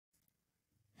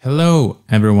Hello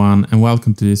everyone and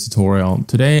welcome to this tutorial.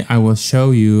 Today I will show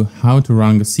you how to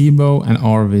run Gazebo and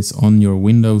RVIZ on your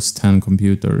Windows 10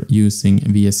 computer using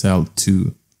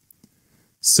WSL2.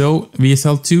 So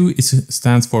WSL2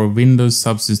 stands for Windows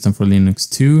Subsystem for Linux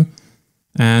 2,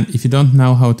 and if you don't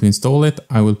know how to install it,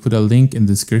 I will put a link in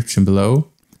the description below.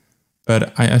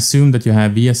 But I assume that you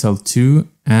have WSL2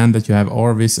 and that you have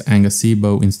RVIZ and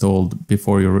Gazebo installed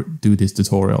before you do this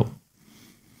tutorial.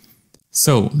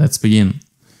 So let's begin.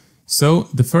 So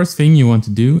the first thing you want to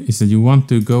do is that you want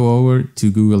to go over to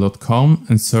google.com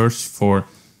and search for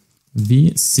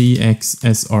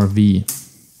WCXSRV.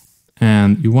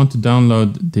 And you want to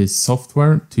download this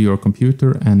software to your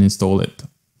computer and install it.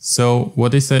 So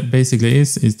what this basically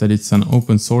is that it's an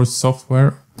open source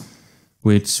software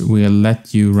which will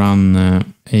let you run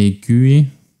a GUI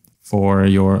for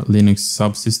your Linux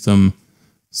subsystem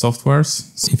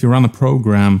softwares. If you run a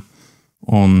program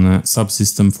on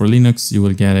subsystem for Linux, you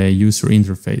will get a user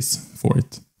interface for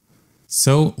it.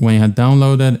 So when you have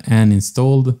downloaded and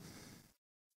installed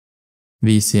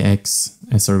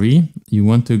WCXSRV, you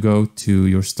want to go to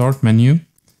your start menu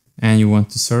and you want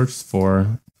to search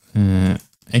for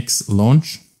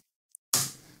X-Launch,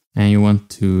 and you want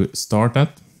to start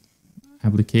that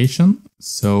application.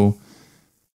 So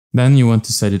then you want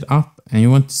to set it up, and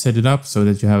you want to set it up so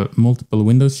that you have multiple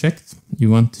windows checked. You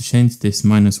want to change this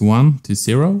 -1 to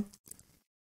 0,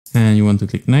 and you want to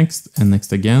click next and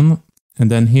next again. And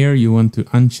then here you want to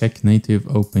uncheck native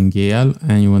OpenGL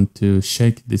and you want to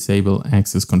check disable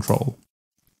access control.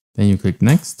 Then you click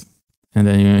next and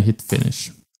then you hit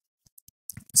finish.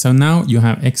 So now you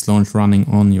have X-Launch running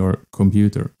on your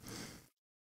computer.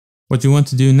 What you want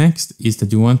to do next is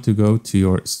that you want to go to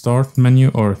your start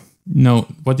menu, or no,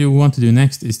 what you want to do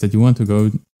next is that you want to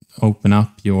go open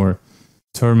up your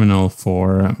terminal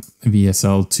for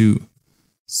WSL2.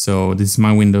 So this is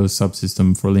my Windows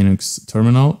Subsystem for Linux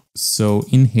terminal. So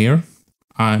in here,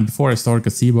 before I start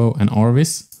Gazebo and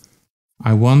RVIZ,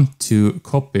 I want to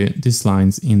copy these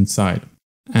lines inside.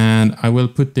 And I will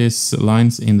put these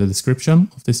lines in the description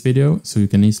of this video so you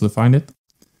can easily find it.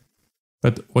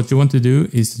 But what you want to do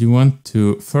is you want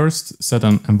to first set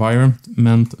an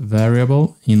environment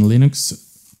variable in Linux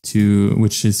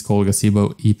which is called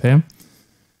Gazebo EP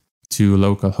to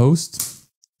localhost.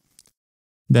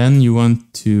 Then you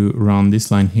want to run this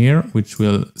line here, which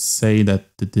will say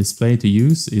that the display to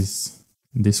use is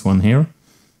this one here,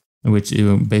 which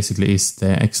basically is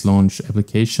the X-Launch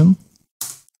application.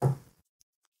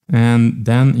 And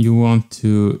then you want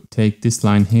to take this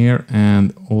line here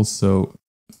and also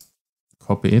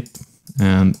copy it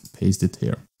and paste it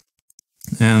here.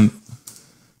 And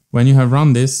when you have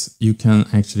run this, you can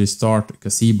actually start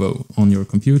Gazebo on your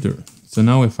computer. So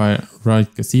now if I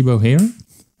write Gazebo here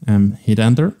and hit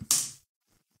enter,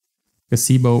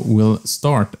 Gazebo will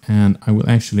start and I will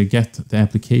actually get the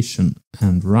application up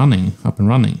and running.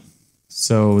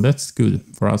 So that's good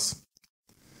for us.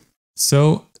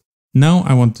 So now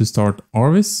I want to start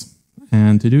RVIZ,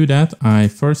 and to do that I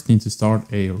first need to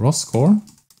start a ROS core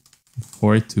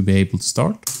for it to be able to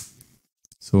start.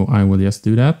 So I will just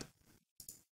do that.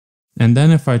 And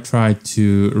then if I try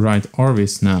to write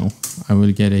RVIZ now, I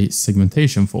will get a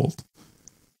segmentation fault.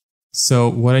 So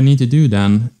what I need to do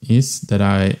then is that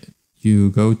you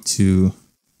go to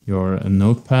your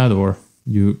notepad, or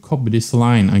you copy this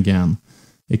line again,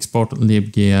 export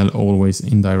libgl always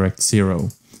indirect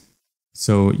 0.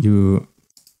 So you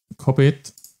copy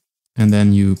it and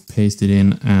then you paste it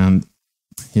in and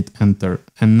hit enter.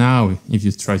 And now if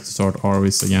you try to start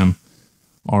RVIZ again,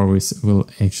 RVIZ will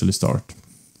actually start.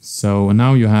 So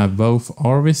now you have both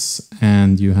RVIZ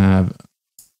and you have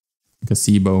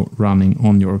Gazebo running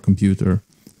on your computer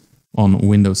on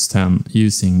Windows 10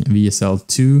 using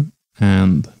WSL2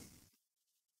 and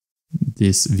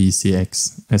this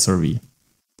WCXSRV.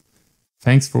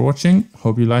 Thanks for watching.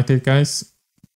 Hope you liked it, guys.